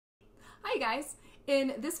Hi guys!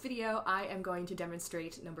 In this video I am going to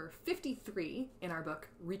demonstrate number 53 in our book,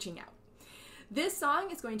 Reaching Out. This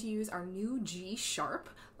song is going to use our new G sharp,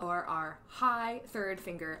 or our high third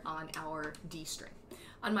finger on our D string.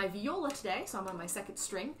 On my viola today, so I'm on my second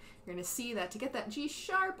string, you're going to see that to get that G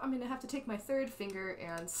sharp, I'm going to have to take my third finger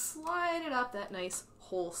and slide it up that nice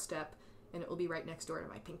whole step, and it will be right next door to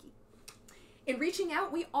my pinky. In reaching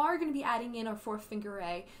out, we are going to be adding in our fourth finger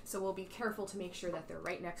A, so we'll be careful to make sure that they're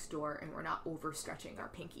right next door and we're not overstretching our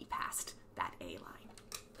pinky past that A line.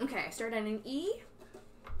 Okay, I start at an E.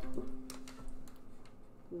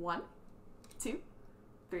 1, 2,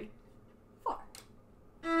 3, 4.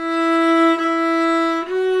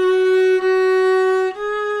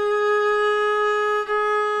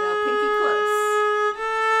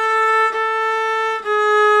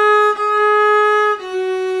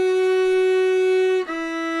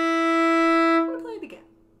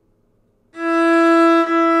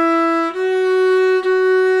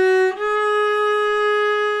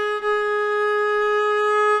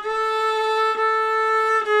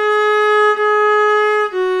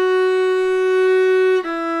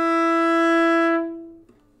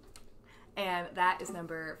 And that is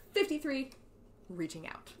number 53, Reaching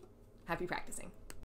Out. Happy practicing.